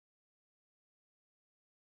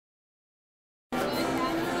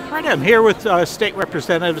right, I'm here with State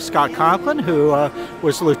Representative Scott Conklin, who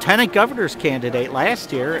was Lieutenant Governor's candidate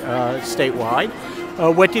last year statewide.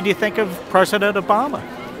 What did you think of President Obama?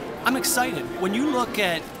 I'm excited. When you look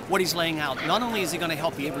at what he's laying out, not only is he going to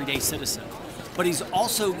help the everyday citizen, but he's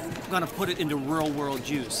also going to put it into real-world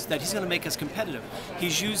use, that he's going to make us competitive.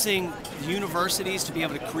 He's using the universities to be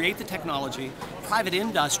able to create the technology, private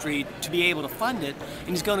industry to be able to fund it, and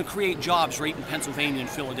he's going to create jobs right in Pennsylvania and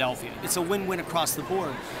Philadelphia. It's a win-win across the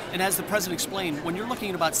board. And as the President explained, when you're looking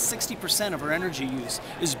at about 60% of our energy use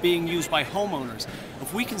is being used by homeowners,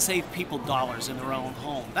 if we can save people dollars in their own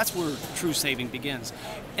home, that's where true saving begins.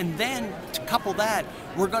 And then to couple that,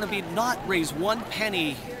 we're going to be not raise one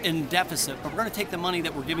penny in deficit, but we're going to take the money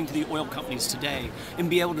that we're giving to the oil companies today and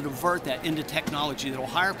be able to divert that into technology that will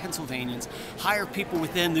hire Pennsylvanians, hire people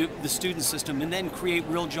within the student system, and then create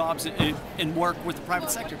real jobs and work with the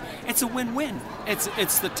private sector. It's a win-win.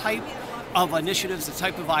 It's the type of initiatives, the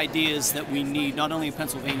type of ideas that we need, not only in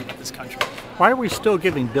Pennsylvania, but this country. Why are we still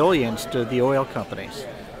giving billions to the oil companies?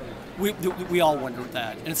 We all wonder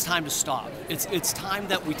that, and it's time to stop. It's time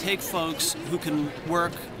that we take folks who can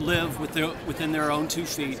work, live within their own 2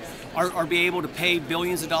 feet, are be able to pay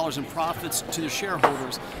billions of dollars in profits to their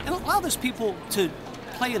shareholders, and allow those people to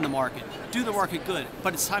play in the market, do the market good.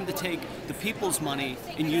 But it's time to take the people's money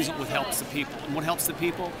and use it what helps the people. And what helps the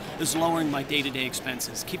people is lowering my day-to-day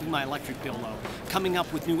expenses, keeping my electric bill low, coming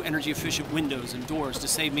up with new energy-efficient windows and doors to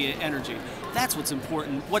save me energy. That's what's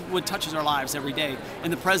important, what touches our lives every day.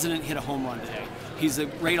 And the President hit a home run today. He's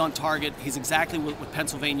right on target. He's exactly what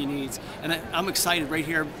Pennsylvania needs. And I'm excited right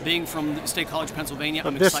here, being from the State College, Pennsylvania.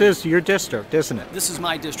 I'm excited. This is your district, isn't it? This is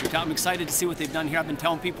my district. I'm excited to see what they've done here. I've been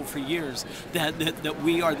telling people for years that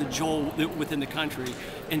we are the Joel within the country.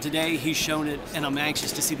 And today he's shown it, and I'm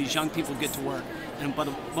anxious to see these young people get to work. But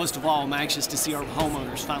most of all, I'm anxious to see our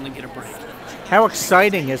homeowners finally get a break. How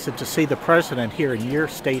exciting is it to see the President here in your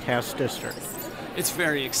State House district? It's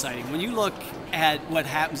very exciting. When you look at what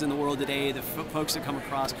happens in the world today, the folks that come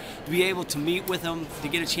across, to be able to meet with them, to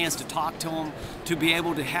get a chance to talk to them, to be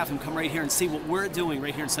able to have them come right here and see what we're doing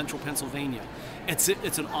right here in central Pennsylvania. It's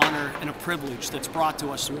an honor and a privilege that's brought to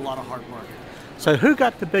us through a lot of hard work. So who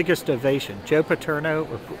got the biggest ovation, Joe Paterno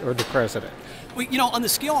or the President? Well, you know, on the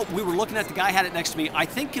scale, we were looking at the guy had it next to me. I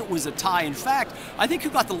think it was a tie. In fact, I think who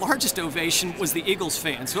got the largest ovation was the Eagles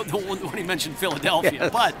fans, the one when he mentioned Philadelphia.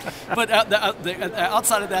 Yes. But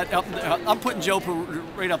outside of that, I'm putting Joe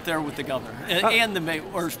right up there with the governor and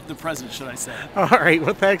the President, should I say. All right.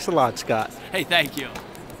 Well, thanks a lot, Scott. Hey, thank you.